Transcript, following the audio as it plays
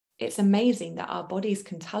it's amazing that our bodies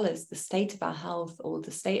can tell us the state of our health, or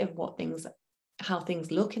the state of how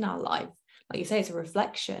things look in our life. Like you say, it's a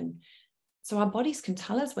reflection. So our bodies can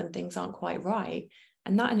tell us when things aren't quite right.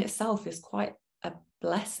 And that in itself is quite a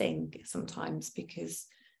blessing sometimes, because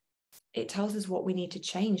it tells us what we need to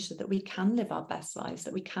change so that we can live our best lives,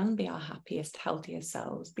 that we can be our happiest, healthiest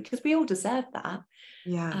selves, because we all deserve that.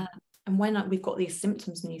 Yeah. And when we've got these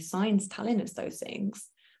symptoms and these signs telling us those things,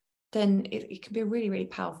 then it can be a really, really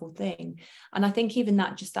powerful thing. And I think even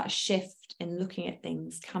that shift in looking at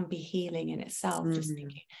things can be healing in itself. Mm-hmm. Just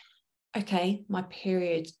thinking, okay, my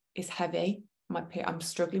period is heavy. I'm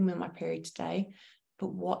struggling with my period today,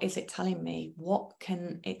 but what is it telling me? What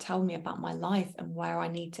can it tell me about my life and where I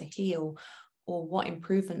need to heal, or what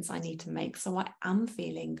improvements I need to make so I am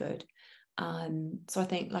feeling good? So I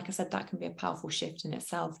think, like I said, that can be a powerful shift in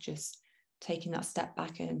itself, just taking that step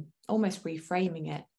back and almost reframing it